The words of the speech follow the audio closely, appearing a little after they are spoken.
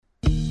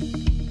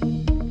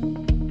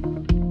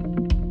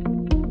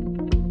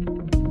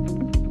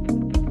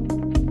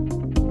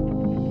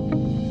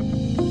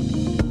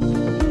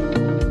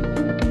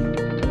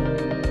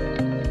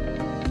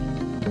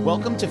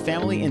Welcome to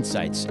Family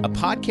Insights, a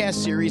podcast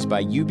series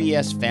by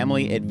UBS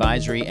Family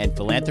Advisory and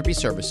Philanthropy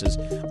Services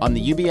on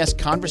the UBS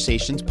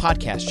Conversations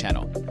podcast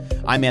channel.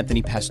 I'm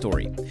Anthony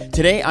Pastore.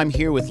 Today, I'm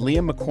here with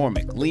Liam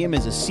McCormick. Liam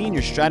is a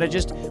senior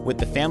strategist with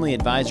the Family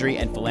Advisory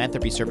and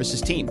Philanthropy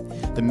Services team.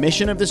 The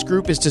mission of this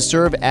group is to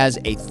serve as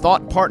a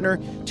thought partner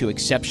to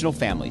exceptional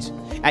families.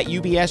 At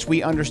UBS,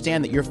 we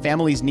understand that your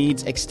family's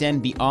needs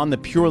extend beyond the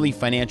purely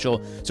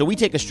financial, so we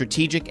take a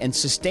strategic and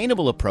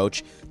sustainable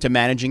approach to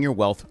managing your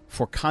wealth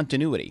for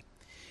continuity.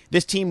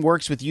 This team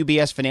works with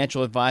UBS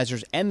financial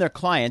advisors and their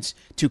clients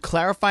to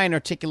clarify and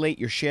articulate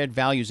your shared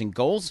values and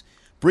goals,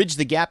 bridge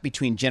the gap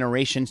between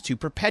generations to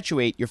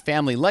perpetuate your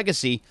family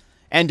legacy,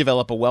 and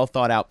develop a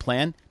well-thought-out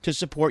plan to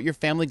support your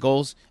family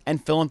goals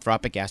and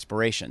philanthropic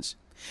aspirations.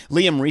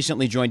 Liam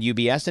recently joined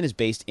UBS and is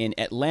based in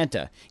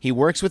Atlanta. He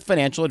works with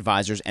financial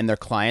advisors and their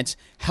clients,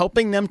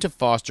 helping them to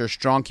foster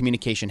strong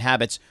communication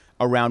habits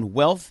around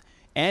wealth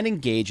and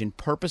engage in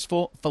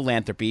purposeful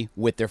philanthropy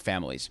with their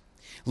families.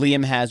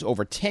 Liam has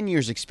over 10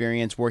 years'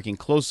 experience working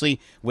closely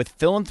with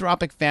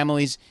philanthropic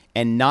families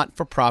and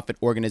not-for-profit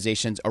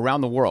organizations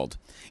around the world.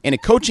 In a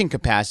coaching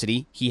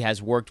capacity, he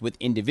has worked with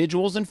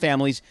individuals and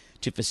families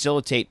to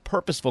facilitate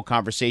purposeful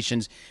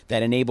conversations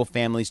that enable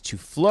families to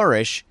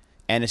flourish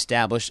and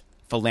establish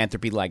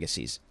philanthropy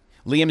legacies.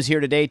 Liam is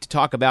here today to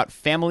talk about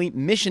family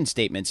mission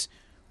statements,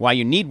 why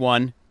you need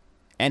one,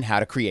 and how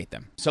to create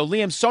them. So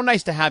Liam, so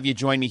nice to have you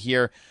join me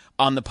here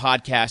on the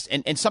podcast.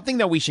 And something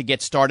that we should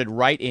get started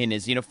right in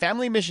is,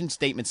 family mission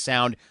statements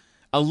sound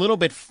a little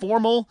bit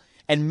formal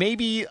and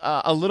maybe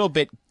a little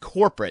bit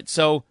corporate.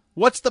 So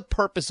what's the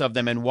purpose of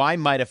them and why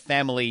might a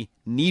family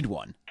need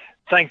one?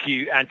 Thank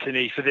you,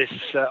 Anthony, for this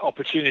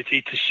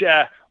opportunity to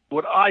share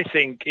what I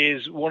think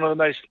is one of the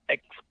most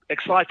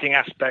exciting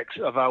aspects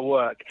of our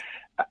work,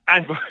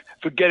 and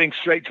for getting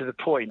straight to the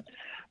point.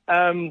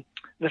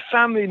 The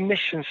family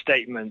mission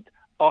statement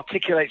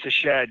articulates a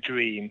shared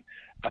dream,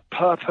 a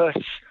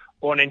purpose,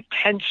 or an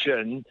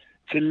intention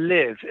to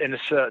live in a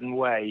certain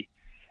way.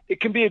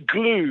 It can be a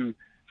glue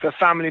for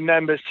family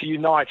members to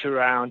unite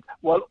around,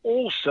 while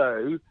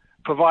also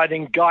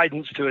providing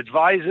guidance to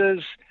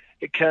advisors.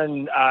 It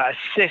can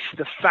assist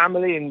the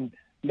family in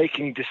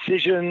making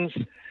decisions,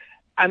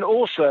 and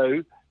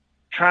also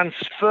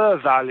transfer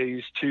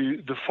values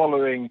to the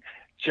following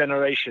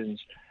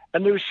generations.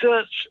 And the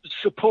research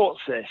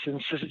supports this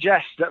and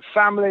suggests that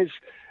families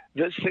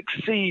that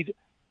succeed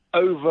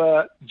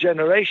over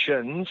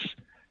generations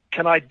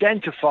can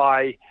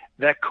identify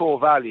their core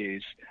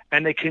values,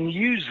 and they can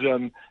use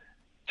them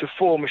to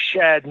form a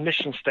shared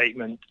mission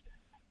statement.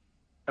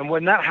 And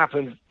when that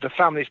happens, the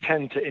families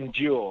tend to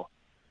endure.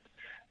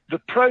 The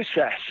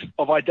process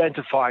of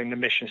identifying the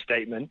mission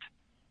statement,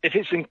 if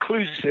it's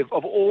inclusive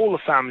of all the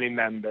family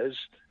members,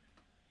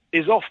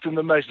 is often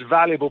the most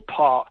valuable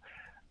part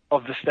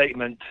of the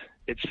statement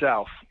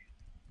itself.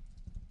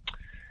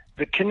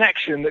 The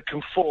connection that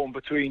can form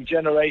between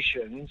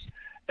generations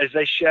as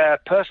they share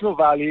personal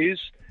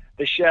values,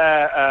 they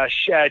share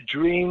shared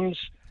dreams,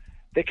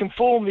 they can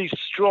form these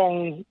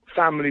strong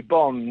family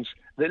bonds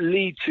that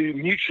lead to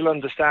mutual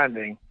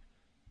understanding.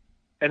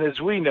 And as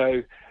we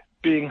know,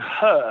 being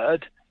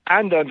heard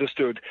and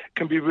understood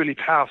can be really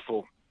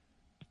powerful.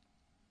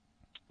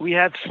 We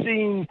have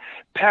seen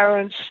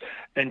parents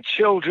and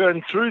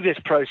children through this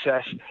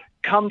process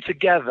come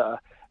together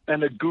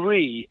and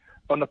agree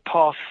on a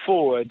path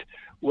forward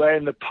where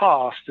in the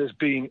past there's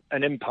been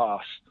an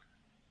impasse.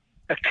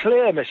 A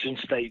clear mission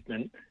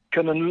statement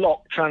can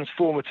unlock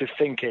transformative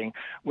thinking.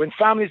 When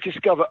families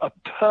discover a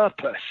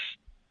purpose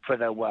for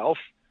their wealth,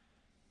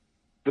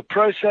 the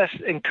process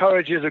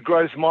encourages a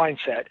growth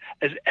mindset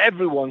as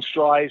everyone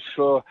strives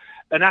for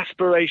an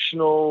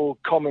aspirational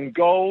common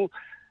goal,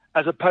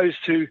 as opposed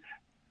to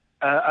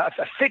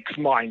a fixed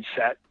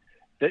mindset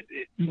that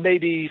may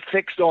be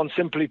fixed on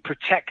simply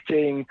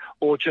protecting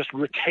or just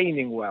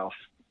retaining wealth.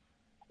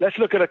 Let's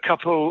look at a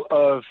couple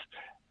of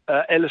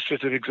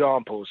illustrative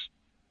examples.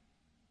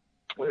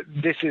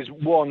 This is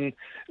one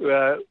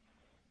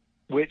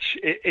which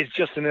is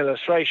just an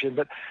illustration,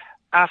 but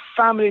our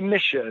family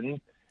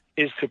mission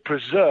is to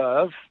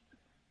preserve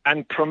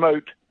and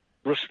promote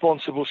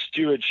responsible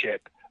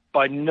stewardship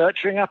by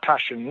nurturing our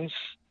passions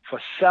for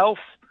self,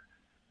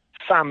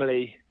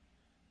 family,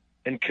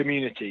 and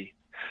community.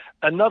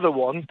 Another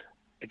one,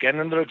 again,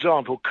 another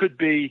example, could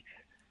be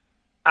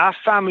our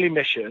family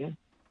mission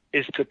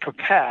is to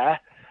prepare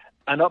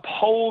and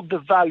uphold the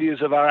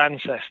values of our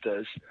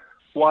ancestors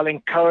while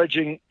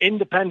encouraging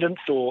independent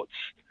thoughts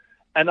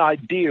and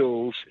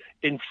ideals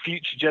in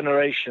future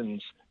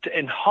generations to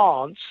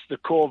enhance the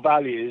core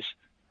values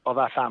of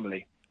our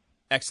family.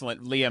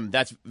 Excellent, Liam.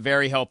 That's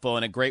very helpful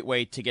and a great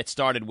way to get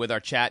started with our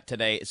chat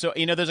today. So,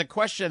 there's a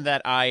question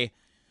that I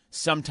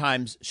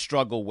sometimes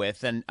struggle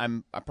with, and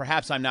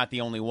perhaps I'm not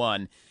the only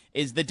one,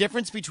 is the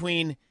difference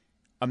between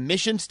a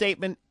mission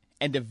statement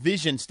and a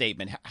vision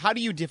statement. How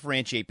do you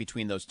differentiate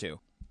between those two?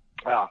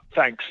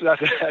 Thanks.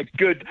 That's a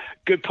good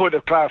point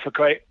of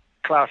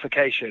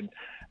clarification.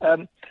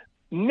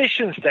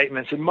 Mission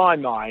statements, in my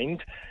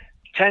mind,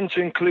 tend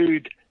to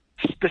include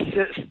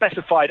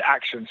specified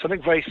action,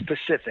 something very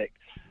specific.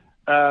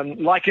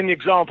 Like in the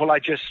example I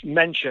just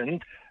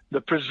mentioned,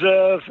 the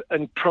preserve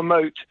and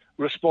promote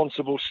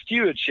responsible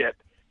stewardship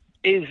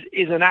is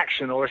an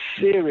action or a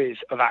series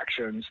of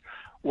actions,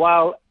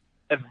 while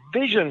a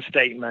vision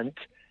statement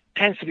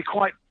tends to be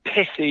quite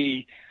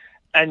pithy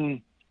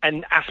and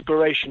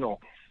aspirational.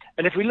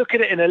 And if we look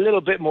at it in a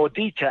little bit more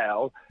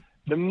detail,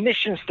 the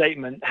mission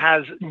statement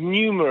has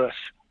numerous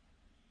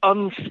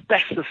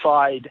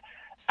unspecified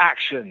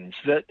actions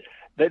that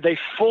they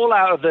fall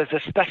out of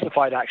the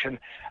specified action.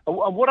 And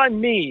what I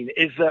mean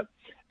is that,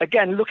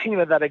 again, looking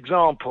at that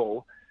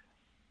example,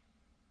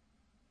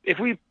 if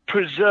we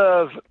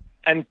preserve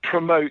and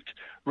promote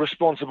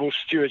responsible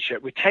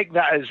stewardship, we take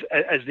that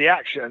as the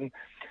action,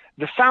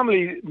 the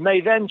family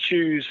may then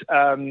choose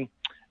an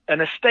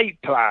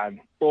estate plan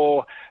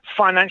or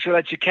financial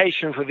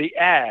education for the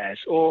heirs,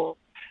 or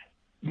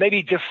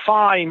maybe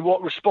define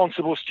what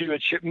responsible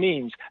stewardship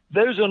means.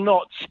 Those are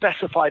not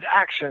specified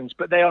actions,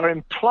 but they are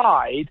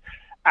implied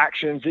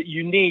actions that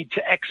you need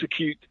to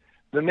execute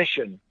the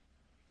mission.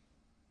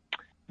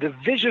 The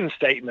vision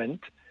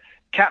statement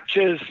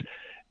captures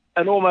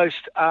an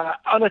almost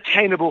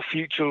unattainable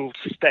future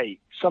state,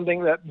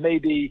 something that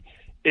maybe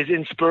is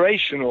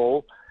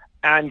inspirational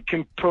and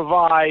can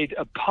provide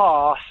a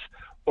path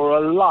or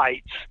a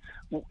light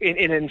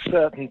in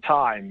uncertain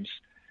times.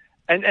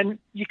 And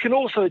you can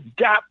also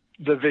adapt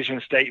the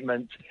vision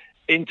statement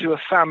into a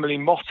family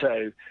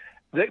motto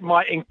that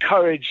might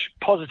encourage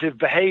positive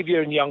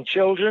behavior in young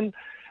children,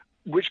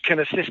 which can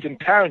assist in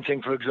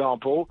parenting, for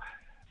example,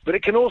 but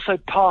it can also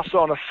pass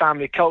on a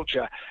family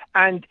culture.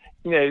 And,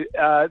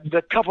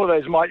 the couple of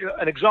those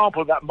an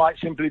example of that might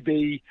simply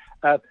be,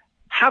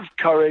 have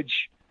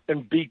courage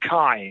and be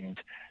kind.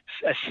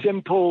 A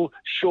simple,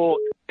 short,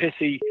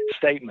 pithy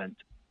statement.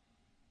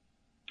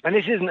 And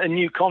this isn't a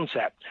new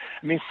concept.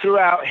 I mean,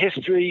 throughout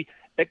history,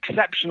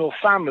 exceptional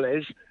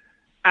families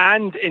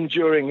and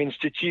enduring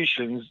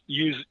institutions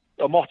use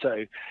a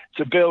motto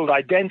to build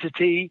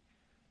identity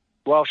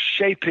while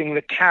shaping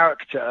the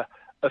character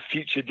of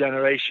future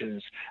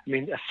generations. I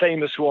mean, a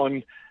famous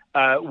one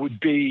would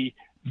be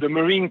the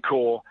Marine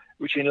Corps,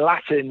 which in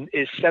Latin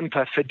is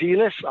Semper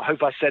Fidelis. I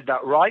hope I said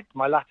that right.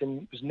 My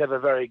Latin was never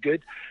very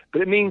good,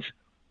 but it means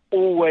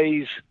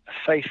always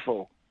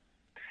faithful.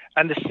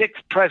 And the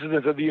 6th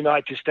president of the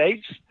United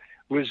States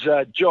was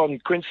John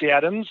Quincy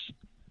Adams.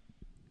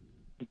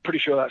 I'm pretty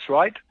sure that's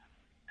right.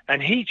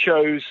 And he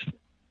chose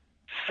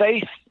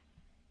faith,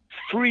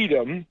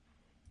 freedom,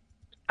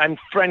 and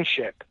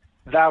friendship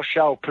thou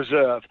shalt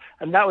preserve.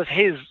 And that was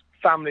his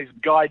family's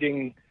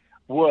guiding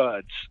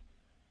words.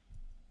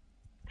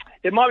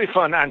 It might be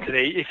fun,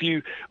 Anthony, if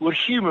you would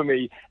humor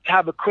me to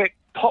have a quick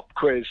pop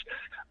quiz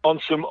on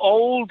some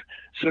old,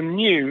 some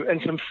new,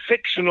 and some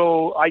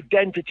fictional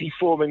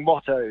identity-forming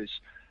mottos.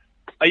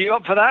 Are you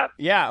up for that?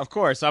 Yeah, of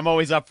course. I'm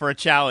always up for a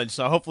challenge,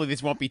 so hopefully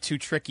this won't be too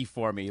tricky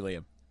for me,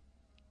 Liam.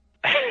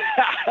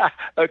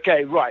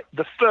 Okay, right.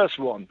 The first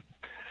one.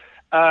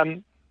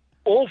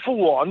 All for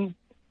one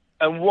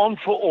and one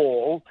for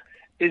all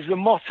is the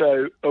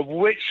motto of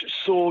which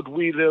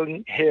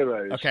sword-wielding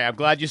heroes? Okay, I'm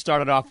glad you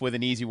started off with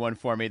an easy one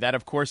for me. That,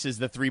 of course, is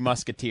the Three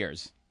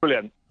Musketeers.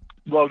 Brilliant.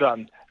 Well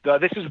done.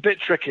 This is a bit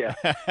trickier.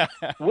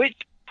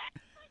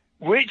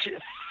 Which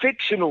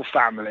fictional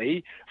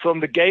family from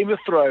the Game of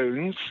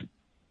Thrones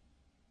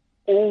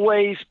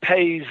always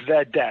pays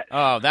their debts?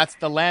 Oh, that's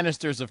the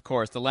Lannisters, of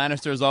course. The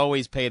Lannisters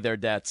always pay their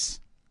debts.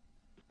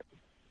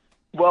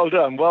 Well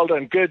done.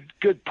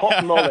 Good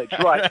pop knowledge.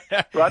 Right.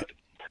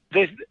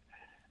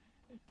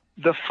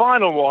 The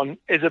final one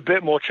is a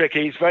bit more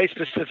tricky. It's very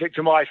specific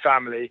to my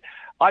family.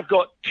 I've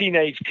got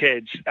teenage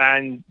kids,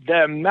 and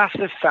they're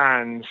massive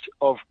fans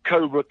of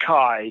Cobra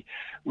Kai,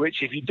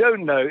 which, if you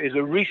don't know, is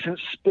a recent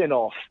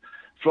spin-off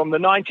from the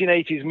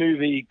 1980s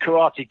movie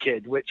Karate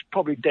Kid, which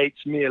probably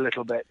dates me a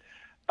little bit.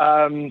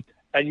 And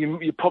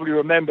you probably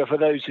remember, for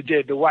those who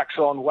did, the wax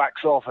on,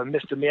 wax off, and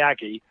Mr.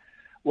 Miyagi.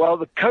 Well,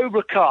 the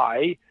Cobra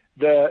Kai,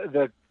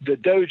 the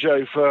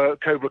dojo for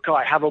Cobra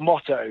Kai, have a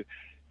motto.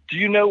 Do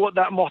you know what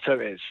that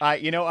motto is?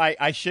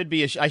 I should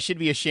be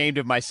ashamed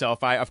of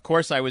myself. Of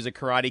course, I was a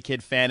Karate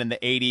Kid fan in the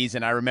 80s,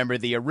 and I remember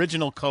the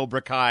original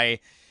Cobra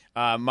Kai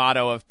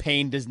motto of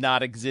 "Pain does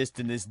not exist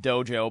in this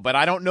dojo." But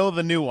I don't know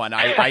the new one.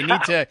 I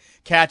need to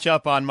catch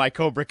up on my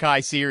Cobra Kai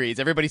series.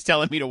 Everybody's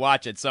telling me to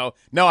watch it, so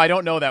no, I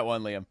don't know that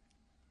one, Liam.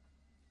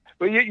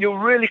 Well, you're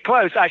really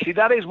close. Actually,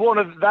 that is one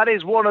of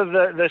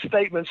the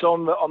statements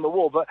on the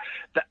wall. But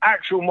the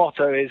actual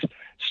motto is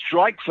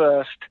 "Strike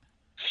first,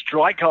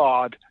 strike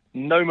hard,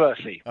 no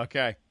mercy."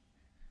 Okay.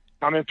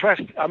 I'm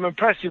impressed.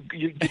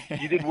 You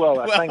did well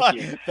there. Thank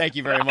you. Thank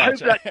you very much. I hope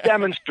that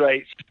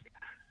demonstrates.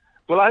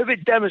 Well, I hope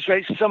it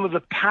demonstrates some of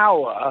the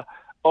power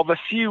of a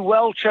few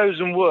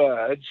well-chosen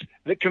words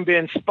that can be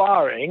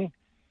inspiring,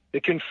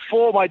 that can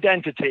form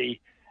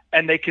identity,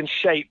 and they can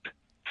shape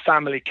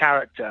family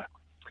character.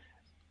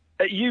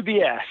 At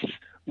UBS,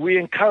 we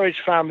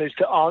encourage families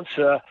to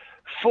answer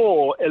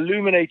 4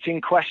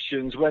 illuminating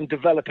questions when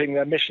developing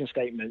their mission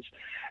statements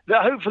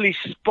that hopefully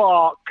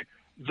spark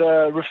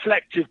the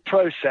reflective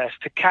process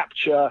to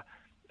capture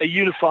a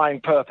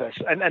unifying purpose.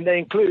 And they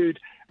include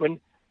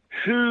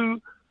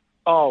who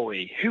are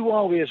we? Who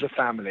are we as a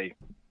family?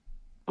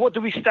 What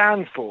do we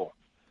stand for?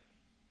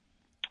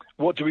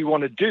 What do we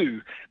want to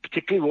do?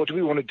 Particularly, what do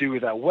we want to do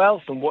with our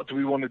wealth, and what do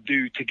we want to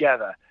do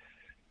together?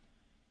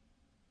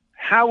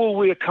 How will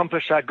we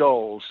accomplish our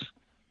goals?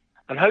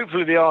 And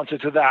hopefully the answer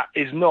to that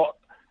is not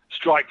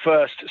strike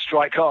first,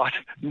 strike hard,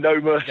 no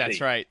mercy. That's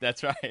right.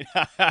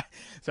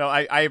 So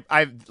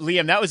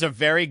Liam, that was a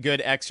very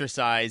good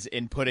exercise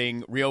in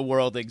putting real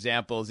world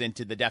examples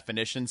into the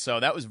definition. So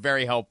that was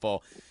very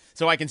helpful.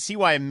 So I can see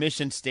why a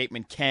mission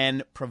statement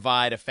can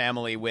provide a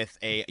family with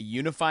a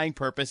unifying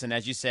purpose and,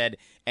 as you said,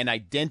 an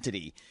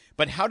identity.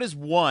 But how does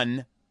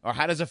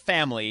a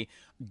family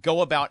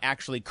go about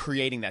actually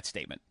creating that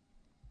statement?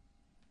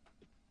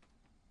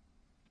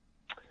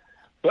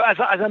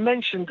 But as I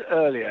mentioned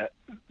earlier,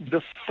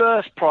 the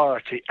first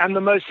priority and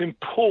the most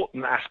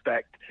important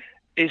aspect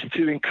is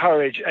to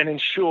encourage and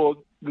ensure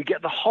we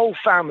get the whole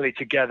family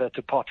together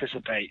to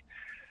participate.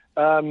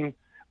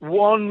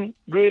 One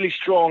really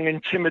strong,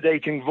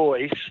 intimidating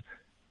voice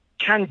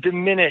can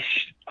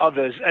diminish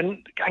others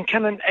and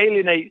can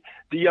alienate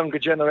the younger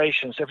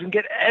generation. So if we can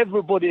get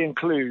everybody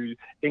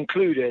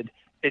included,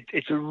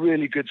 it's a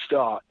really good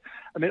start.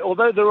 I mean,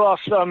 although there are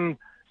some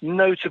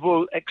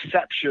notable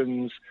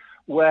exceptions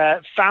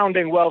where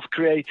founding wealth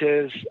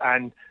creators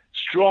and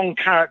strong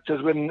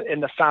characters in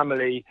the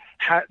family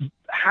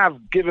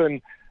have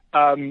given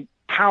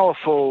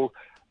powerful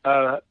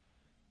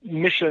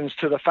missions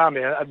to the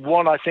family. And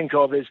one I think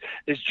of is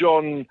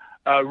John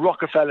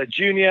Rockefeller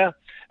Jr.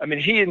 I mean,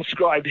 he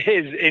inscribed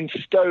his in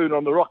stone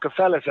on the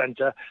Rockefeller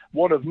Center,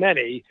 one of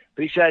many,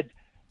 but he said,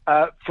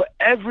 for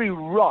every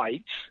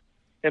right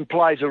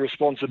implies a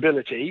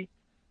responsibility,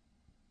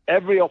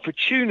 every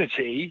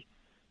opportunity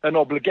an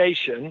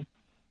obligation,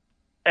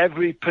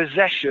 every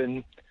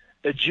possession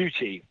a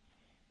duty.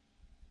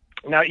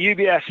 Now, at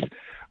UBS,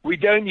 we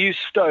don't use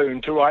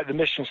stone to write the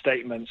mission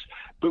statements,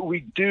 but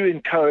we do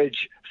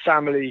encourage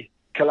family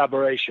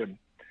collaboration.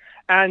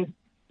 And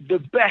the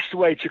best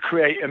way to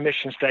create a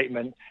mission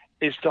statement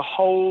is to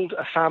hold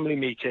a family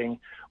meeting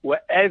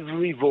where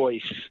every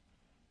voice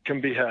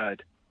can be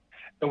heard.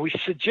 And we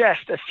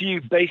suggest a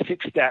few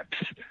basic steps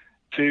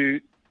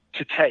to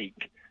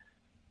take.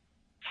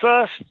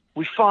 First,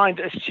 we find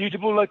a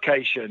suitable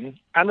location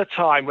and a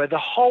time where the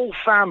whole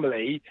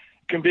family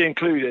can be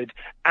included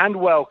and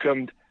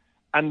welcomed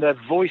and their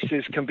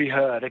voices can be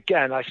heard.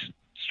 Again, I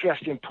stress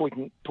the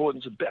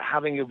importance of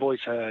having your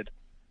voice heard.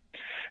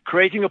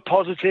 Creating a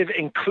positive,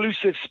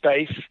 inclusive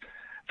space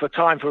for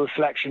time for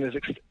reflection is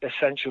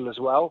essential as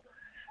well.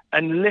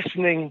 And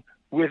listening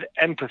with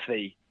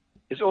empathy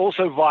is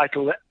also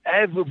vital, that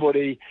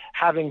everybody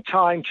having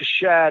time to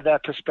share their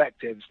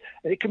perspectives.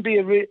 And it can be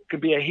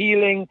a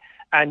healing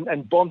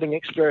and bonding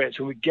experience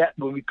when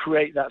we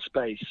create that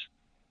space.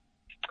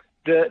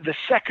 The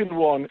second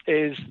one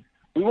is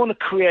we want to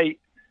create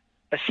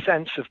a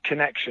sense of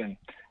connection.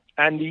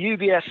 And the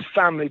UBS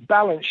family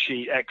balance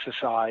sheet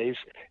exercise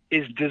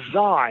is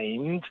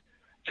designed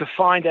to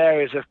find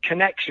areas of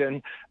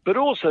connection, but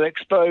also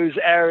expose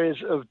areas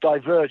of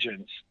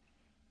divergence.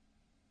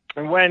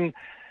 And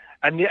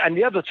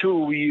the other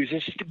tool we use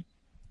is to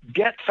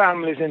get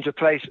families into a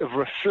place of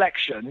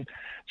reflection.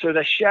 So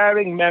they're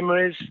sharing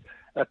memories,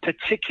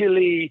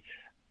 particularly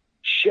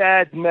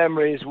shared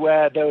memories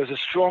where there was a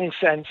strong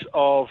sense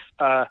of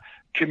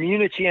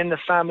community in the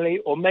family,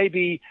 or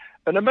maybe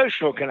an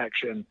emotional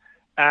connection.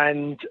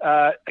 And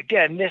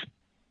again, this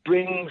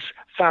brings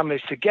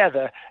families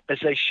together as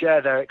they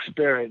share their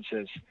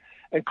experiences.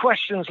 And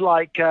questions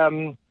like,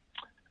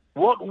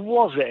 what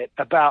was it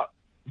about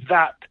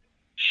that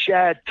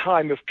shared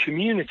time of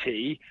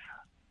community?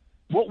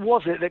 What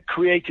was it that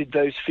created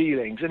those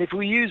feelings? And if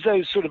we use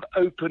those sort of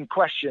open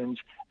questions,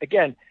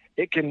 again,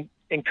 it can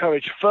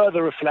encourage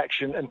further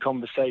reflection and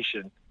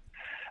conversation.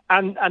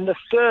 And the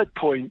third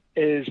point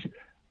is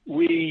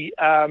we,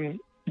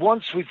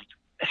 once we've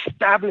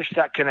established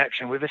that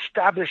connection, we've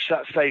established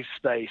that safe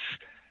space,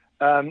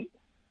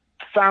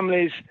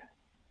 families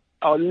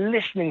are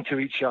listening to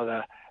each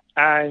other,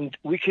 and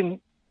we can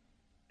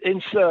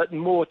insert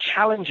more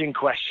challenging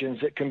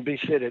questions that can be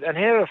considered. And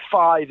here are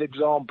 5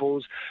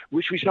 examples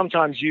which we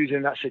sometimes use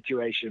in that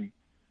situation.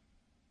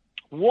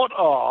 What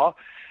are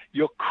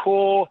your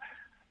core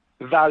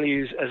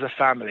values as a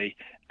family?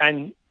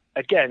 And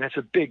again, that's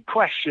a big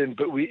question,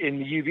 but in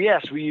the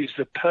UBS, we use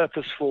the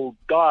purposeful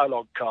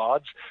dialogue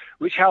cards,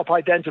 which help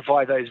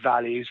identify those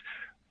values.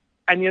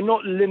 And you're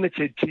not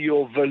limited to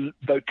your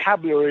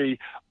vocabulary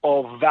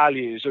of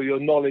values or your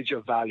knowledge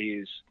of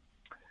values.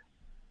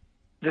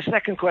 The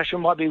second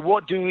question might be, why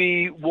do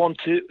we want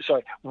to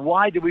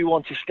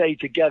stay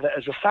together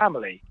as a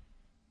family?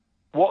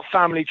 What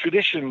family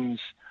traditions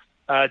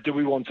do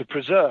we want to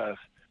preserve?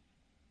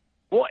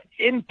 What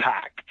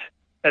impact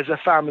as a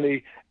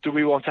family do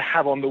we want to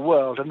have on the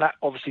world? And that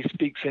obviously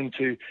speaks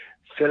into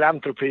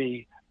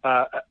philanthropy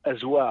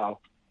as well.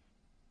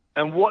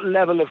 And what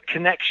level of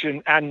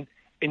connection and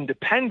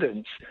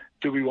independence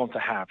do we want to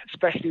have,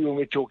 especially when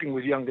we're talking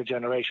with younger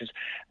generations.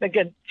 And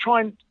again,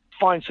 try and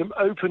find some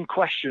open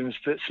questions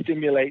that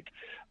stimulate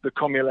the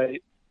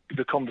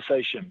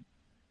conversation.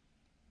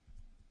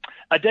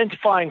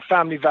 Identifying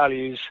family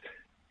values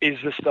is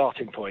the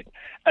starting point,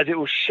 as it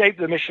will shape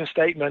the mission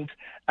statement,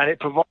 and it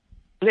provides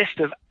a list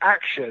of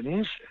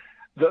actions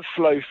that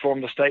flow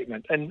from the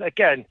statement. And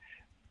again,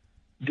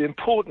 the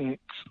importance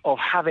of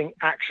having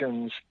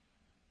actions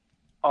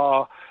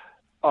are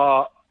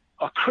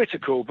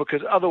critical,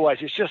 because otherwise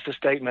it's just a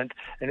statement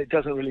and it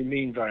doesn't really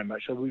mean very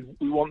much. So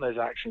we want those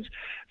actions.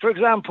 For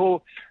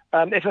example,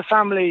 if a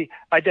family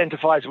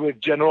identifies with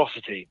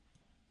generosity,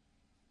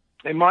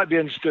 it might be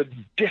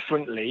understood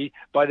differently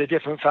by the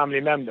different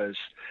family members.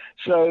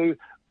 So,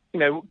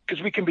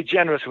 because we can be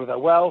generous with our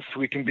wealth,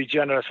 we can be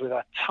generous with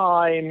our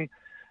time,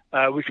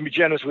 we can be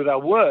generous with our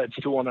words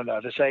to one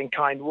another, saying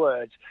kind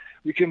words.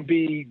 We can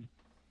be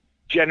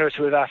generous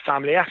with our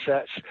family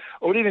assets,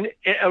 or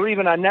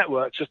even our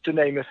networks, just to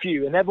name a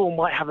few. And everyone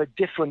might have a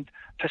different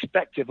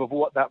perspective of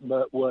what that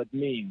word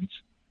means.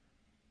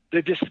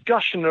 The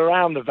discussion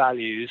around the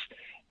values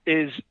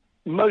is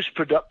most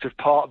productive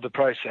part of the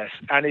process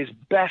and is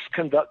best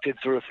conducted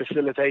through a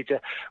facilitator,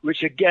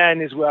 which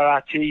again is where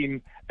our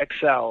team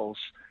excels.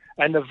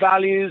 And the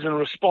values and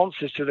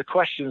responses to the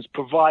questions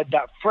provide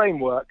that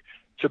framework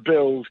to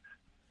build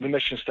the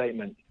mission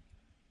statement.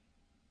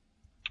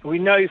 We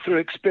know through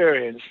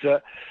experience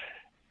that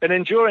an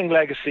enduring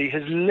legacy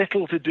has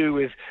little to do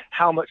with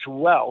how much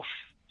wealth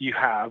you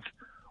have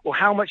or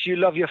how much you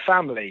love your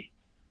family.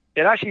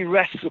 It actually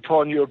rests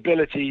upon your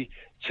ability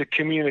to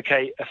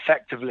communicate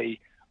effectively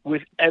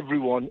with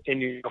everyone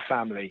in your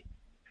family.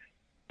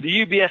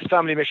 The UBS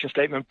family mission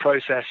statement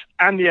process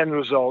and the end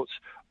results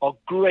are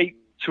great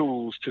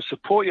tools to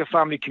support your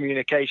family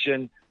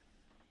communication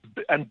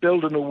and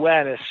build an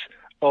awareness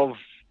of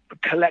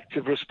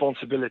collective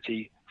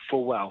responsibility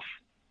for wealth.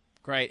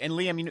 Great. And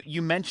Liam,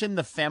 you mentioned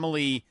the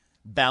family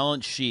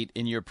balance sheet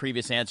in your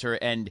previous answer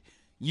and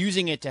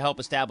using it to help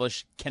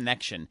establish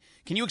connection.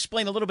 Can you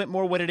explain a little bit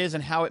more what it is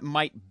and how it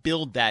might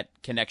build that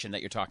connection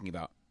that you're talking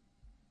about?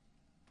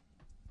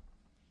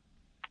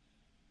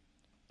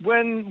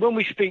 When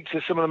we speak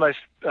to some of the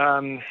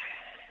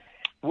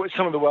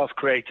some of the wealth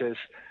creators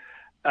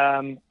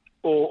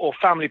or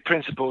family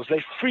principals,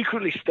 they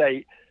frequently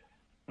state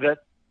that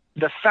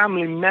the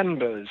family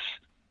members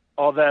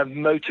are their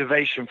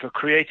motivation for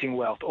creating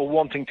wealth or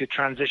wanting to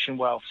transition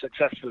wealth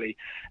successfully.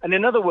 And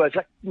in other words,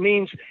 that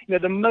means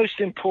the most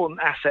important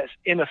assets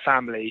in a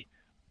family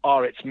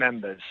are its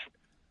members.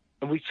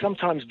 And we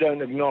sometimes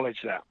don't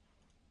acknowledge that.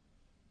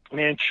 I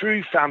mean,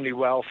 true family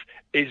wealth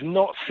is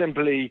not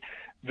simply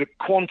the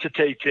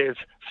quantitative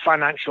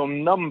financial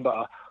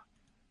number,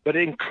 but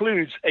it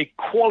includes a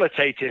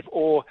qualitative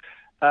or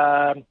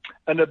an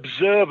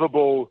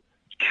observable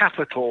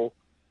capital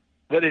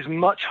that is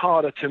much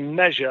harder to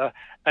measure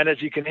and,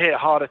 as you can hear,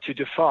 harder to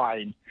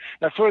define.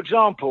 Now, for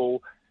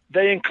example,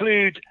 they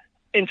include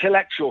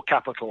intellectual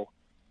capital.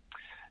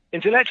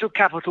 Intellectual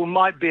capital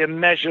might be a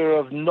measure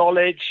of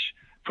knowledge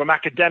from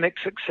academic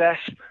success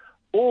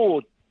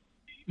or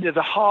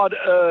the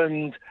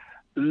hard-earned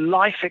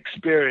life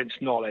experience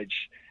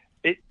knowledge.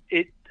 It's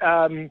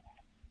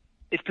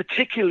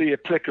particularly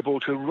applicable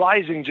to a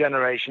rising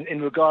generation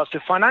in regards to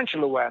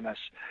financial awareness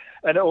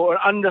or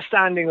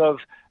understanding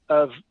of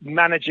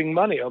managing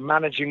money or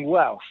managing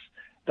wealth.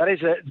 That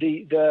is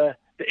the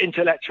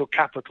intellectual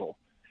capital.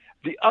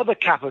 The other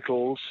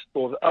capitals,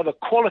 or the other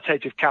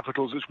qualitative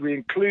capitals, which we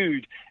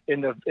include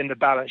in the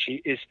balance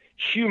sheet, is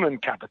human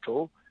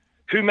capital.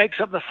 Who makes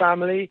up the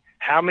family?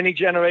 How many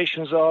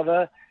generations are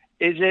there?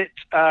 Is it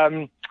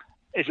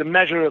is a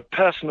measure of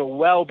personal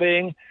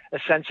well-being, a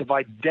sense of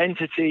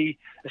identity,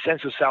 a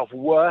sense of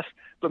self-worth,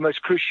 but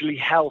most crucially,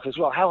 health as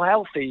well. How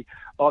healthy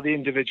are the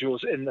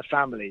individuals in the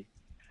family?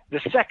 The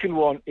second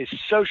one is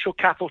social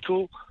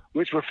capital,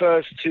 which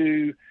refers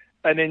to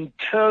an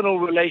internal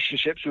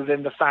relationships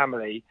within the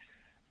family,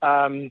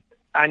 and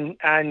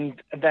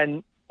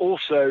then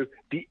also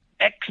the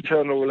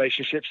external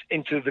relationships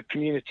into the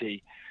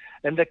community.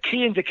 And the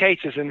key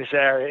indicators in this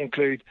area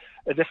include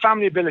the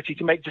family ability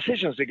to make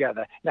decisions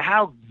together. Now,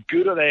 how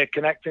good are they at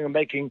connecting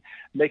and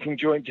making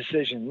joint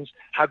decisions?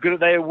 How good are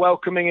they at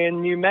welcoming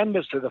in new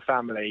members to the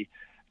family?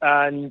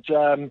 And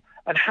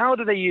how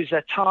do they use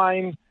their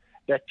time,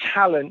 their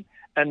talent,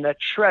 and their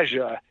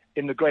treasure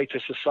in the greater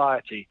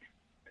society?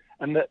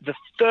 And the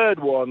third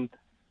one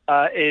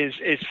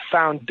is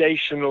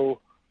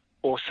foundational,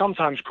 or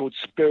sometimes called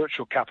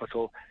spiritual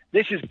capital.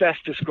 This is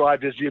best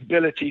described as the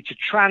ability to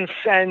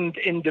transcend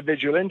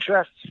individual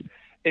interests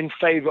in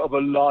favor of a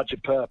larger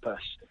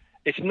purpose.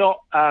 It's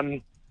not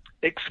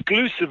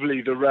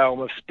exclusively the realm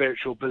of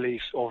spiritual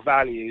beliefs or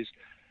values,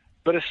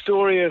 but a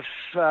story of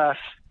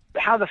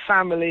how the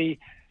family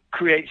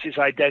creates its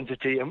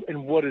identity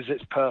and what is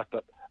its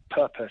purpose.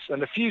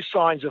 And a few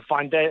signs of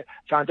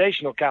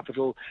foundational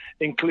capital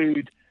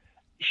include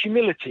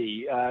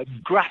humility,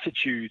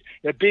 gratitude,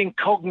 being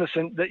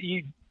cognizant that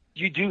you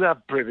do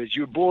have privilege.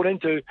 You were born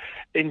into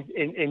a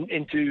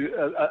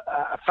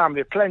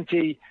family of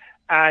plenty,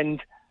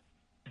 and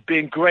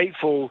being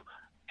grateful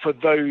for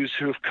those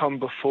who have come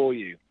before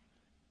you.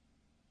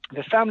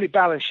 The family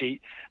balance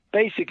sheet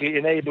basically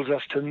enables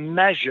us to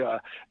measure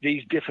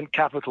these different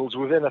capitals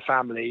within a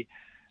family.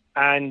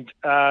 And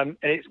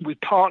we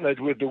partnered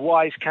with the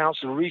Wise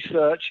Counsel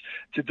Research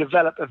to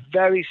develop a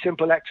very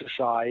simple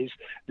exercise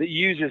that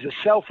uses a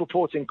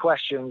self-reporting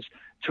questions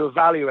to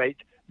evaluate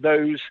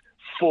those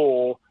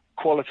 4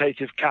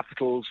 qualitative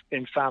capitals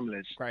in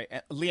families. Right.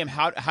 Liam,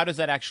 how does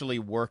that actually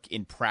work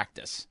in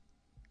practice?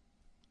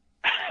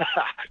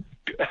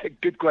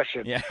 Good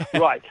question. Yeah.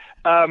 Right.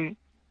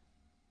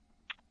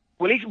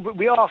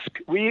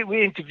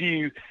 We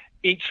interview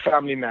each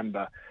family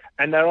member,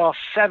 and there are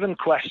 7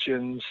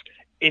 questions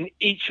in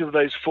each of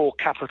those 4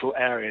 capital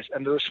areas,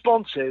 and the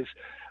responses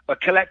are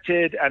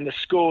collected and the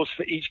scores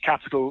for each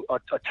capital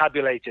are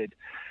tabulated.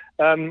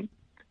 And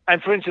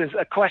for instance,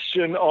 a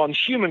question on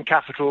human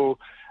capital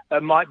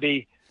might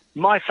be,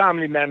 my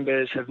family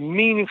members have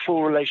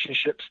meaningful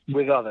relationships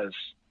with others.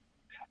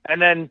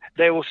 And then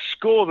they will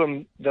score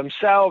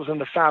themselves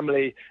and the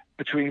family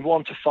between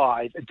 1 to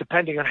 5,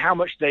 depending on how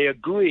much they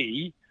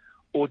agree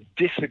or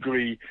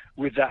disagree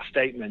with that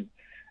statement.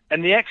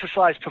 And the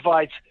exercise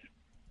provides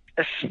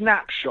a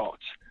snapshot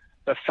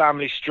of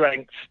family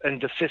strengths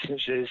and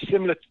deficiencies,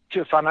 similar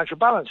to a financial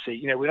balance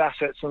sheet, with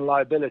assets and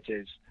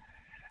liabilities.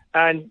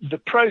 And the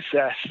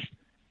process,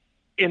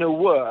 in a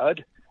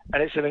word,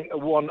 and it's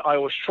one I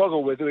always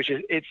struggle with, which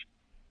is it's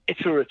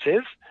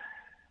iterative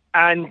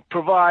and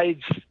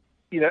provides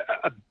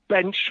a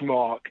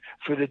benchmark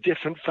for the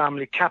different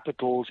family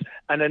capitals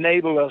and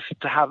enable us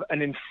to have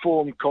an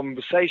informed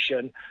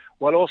conversation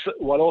while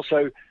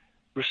also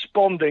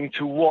responding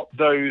to what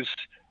those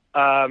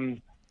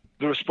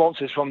the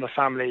responses from the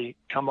family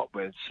come up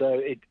with.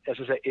 So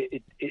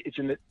it's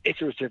an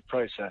iterative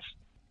process.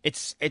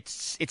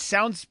 It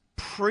sounds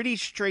pretty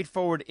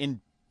straightforward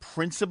in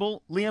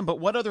principle, Liam, but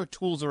what other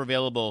tools are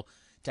available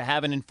to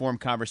have an informed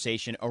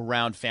conversation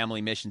around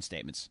family mission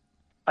statements?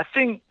 I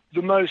think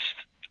the most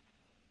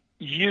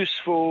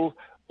useful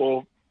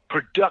or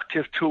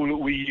productive tool that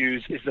we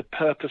use is the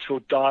purposeful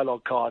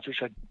dialogue cards,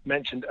 which I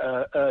mentioned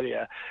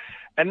earlier.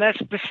 And they're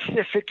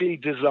specifically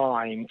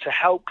designed to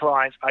help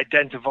clients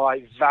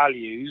identify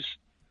values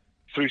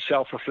through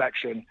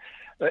self-reflection.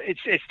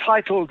 It's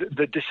titled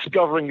the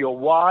Discovering Your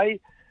Why,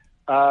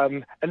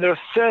 and there are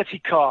 30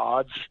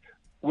 cards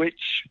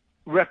which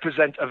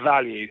represent a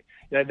value.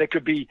 There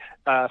could be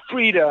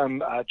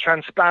freedom,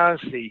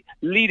 transparency,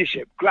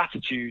 leadership,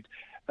 gratitude,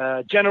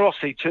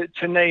 generosity,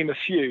 to name a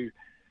few.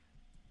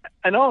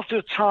 And after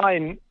a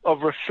time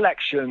of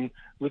reflection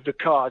with the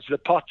cards, the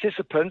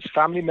participants,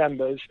 family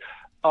members,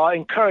 are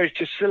encouraged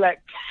to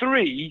select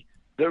 3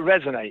 that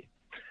resonate.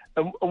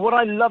 And what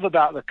I love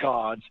about the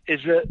cards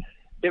is that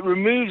it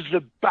removes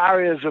the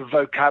barriers of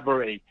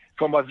vocabulary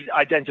from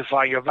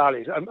identifying your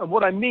values. And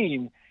what I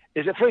mean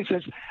is that, for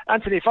instance,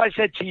 Anthony, if I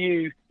said to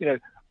you,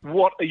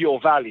 what are your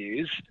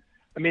values?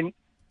 I mean,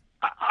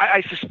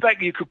 I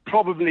suspect you could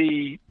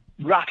probably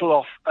rattle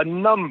off a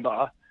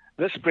number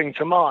that spring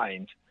to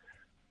mind.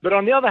 But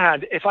on the other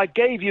hand, if I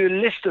gave you a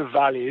list of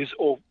values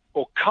or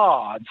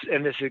cards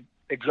in this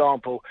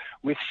example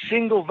with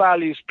single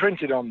values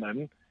printed on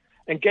them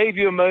and gave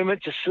you a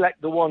moment to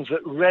select the ones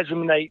that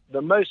resonate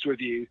the most with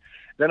you,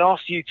 then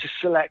asked you to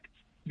select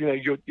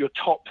your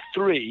top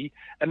 3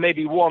 and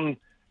maybe one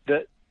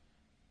that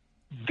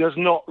does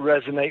not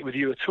resonate with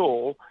you at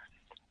all,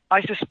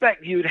 I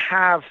suspect you would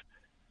have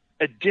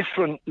a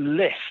different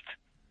list.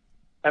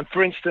 And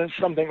for instance,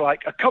 something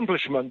like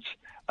accomplishment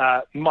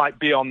might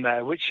be on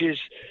there, which is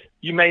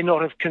you may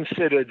not have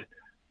considered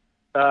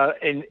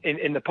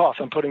in the past.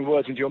 I'm putting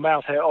words into your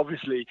mouth here,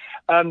 obviously.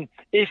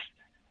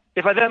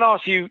 If I then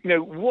ask you,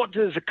 what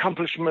does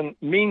accomplishment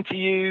mean to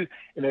you,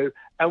 and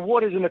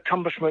what is an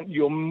accomplishment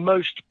you're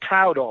most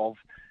proud of,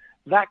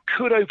 that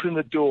could open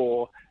the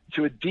door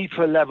to a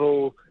deeper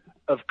level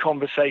of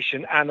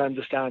conversation and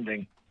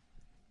understanding.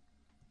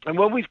 And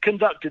when we've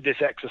conducted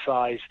this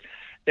exercise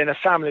in a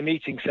family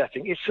meeting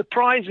setting, it's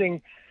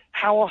surprising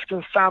how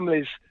often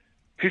families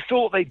who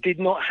thought they did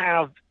not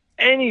have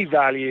any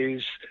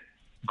values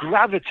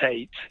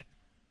gravitate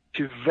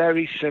to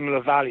very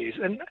similar values.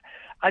 And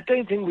I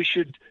don't think we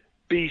should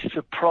be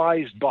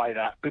surprised by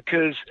that,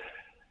 because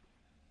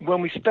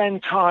when we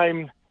spend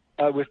time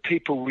with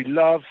people we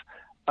love,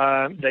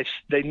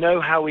 they know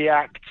how we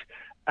act,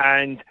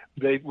 and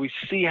we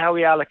see how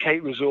we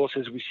allocate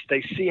resources,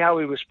 they see how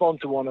we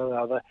respond to one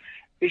another.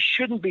 It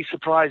shouldn't be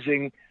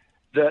surprising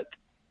that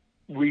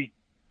we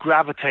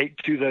gravitate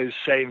to those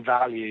same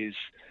values.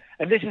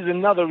 And this is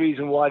another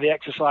reason why the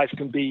exercise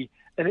can be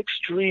an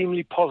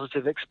extremely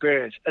positive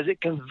experience, as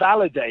it can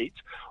validate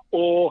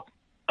or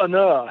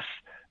unearth,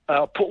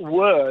 put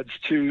words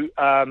to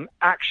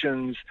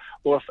actions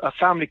or a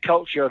family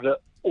culture that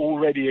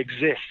already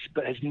exists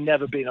but has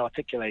never been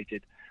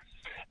articulated.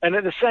 And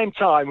at the same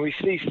time, we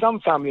see some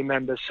family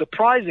members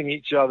surprising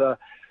each other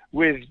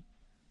with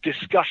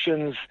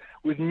discussions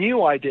with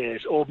new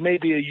ideas or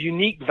maybe a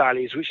unique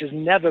values which has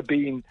never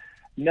been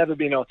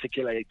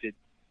articulated.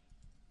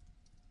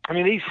 I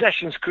mean, these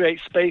sessions create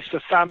space for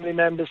family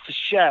members to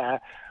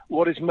share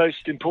what is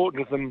most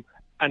important to them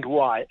and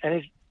why.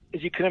 And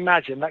as you can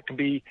imagine, that can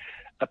be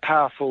a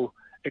powerful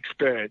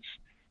experience.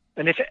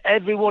 And if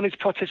everyone is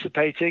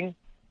participating,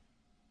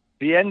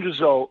 the end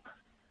result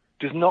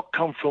does not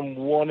come from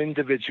one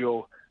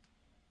individual,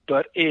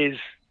 but is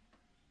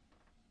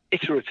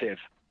iterative.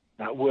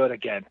 That word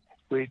again.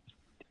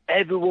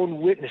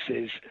 Everyone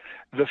witnesses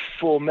the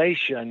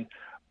formation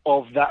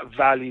of that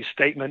value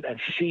statement and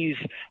sees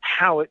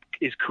how it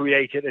is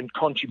created and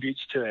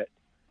contributes to it.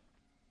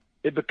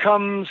 It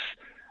becomes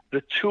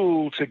the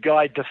tool to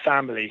guide the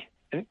family.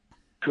 It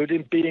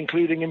could be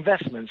including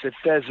investments. If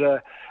there's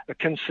a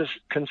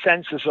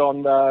consensus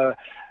on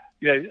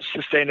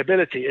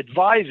sustainability,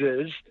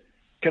 advisors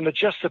can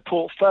adjust the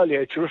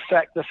portfolio to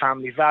reflect the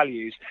family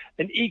values.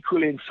 And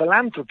equally in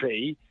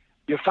philanthropy,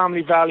 your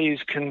family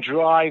values can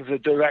drive the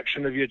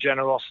direction of your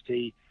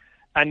generosity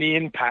and the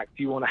impact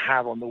you want to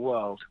have on the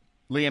world.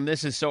 Liam,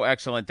 this is so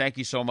excellent. Thank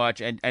you so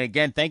much. And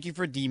again, thank you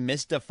for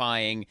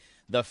demystifying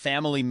the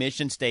family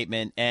mission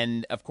statement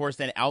and, of course,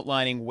 then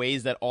outlining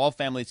ways that all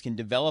families can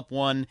develop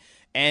one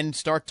and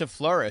start to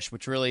flourish,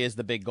 which really is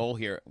the big goal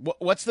here.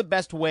 What's the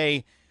best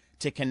way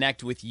to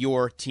connect with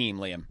your team,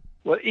 Liam?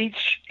 Well,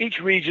 each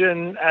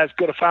region has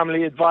got a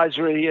family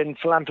advisory and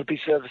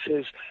philanthropy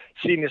services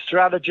senior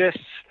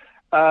strategists,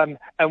 and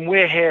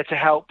we're here to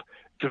help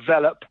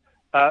develop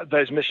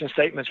those mission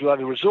statements with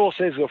either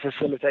resources or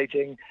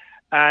facilitating,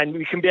 and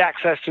we can be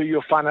accessed to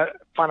your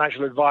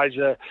financial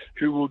advisor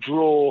who will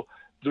draw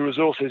the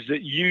resources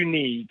that you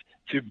need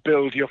to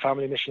build your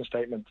family mission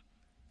statement.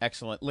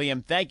 Excellent.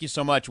 Liam, thank you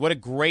so much. What a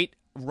great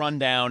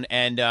rundown,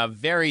 and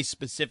very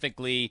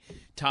specifically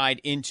tied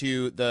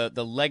into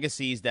the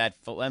legacies that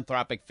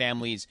philanthropic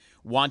families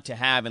want to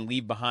have and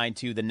leave behind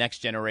to the next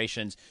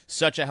generations.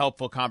 Such a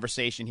helpful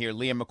conversation here.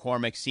 Liam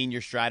McCormick,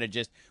 Senior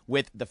Strategist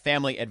with the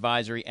Family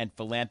Advisory and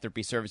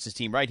Philanthropy Services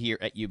team right here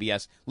at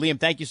UBS. Liam,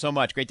 thank you so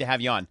much. Great to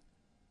have you on.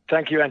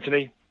 Thank you,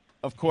 Anthony.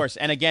 Of course.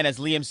 And again, as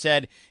Liam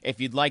said,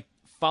 if you'd like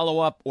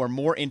follow-up or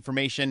more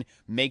information,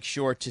 make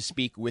sure to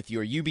speak with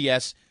your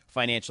UBS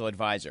financial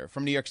advisor.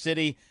 From New York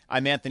City,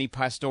 I'm Anthony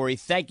Pastore.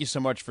 Thank you so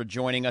much for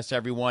joining us,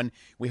 everyone.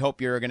 We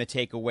hope you're going to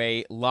take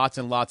away lots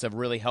and lots of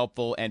really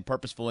helpful and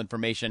purposeful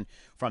information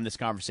from this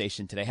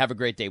conversation today. Have a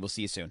great day. We'll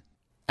see you soon.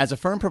 As a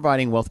firm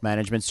providing wealth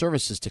management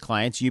services to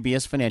clients,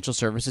 UBS Financial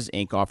Services,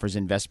 Inc. offers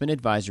investment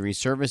advisory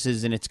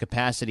services in its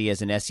capacity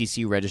as an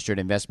SEC-registered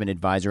investment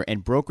advisor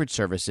and brokerage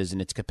services in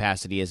its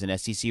capacity as an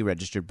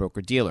SEC-registered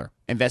broker-dealer.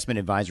 Investment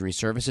advisory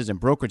services and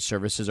brokerage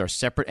services are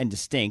separate and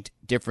distinct,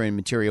 differ in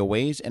material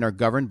ways, and are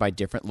governed by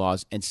different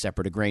laws and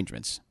separate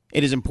arrangements.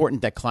 It is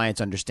important that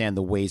clients understand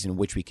the ways in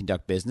which we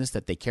conduct business,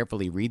 that they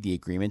carefully read the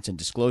agreements and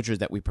disclosures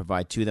that we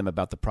provide to them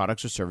about the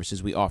products or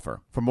services we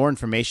offer. For more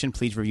information,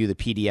 please review the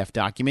PDF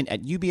document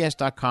at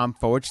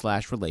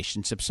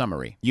ubs.com/relationship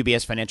summary.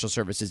 UBS Financial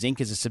Services, Inc.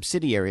 is a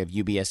subsidiary of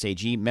UBS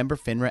AG, member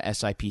FINRA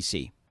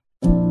SIPC.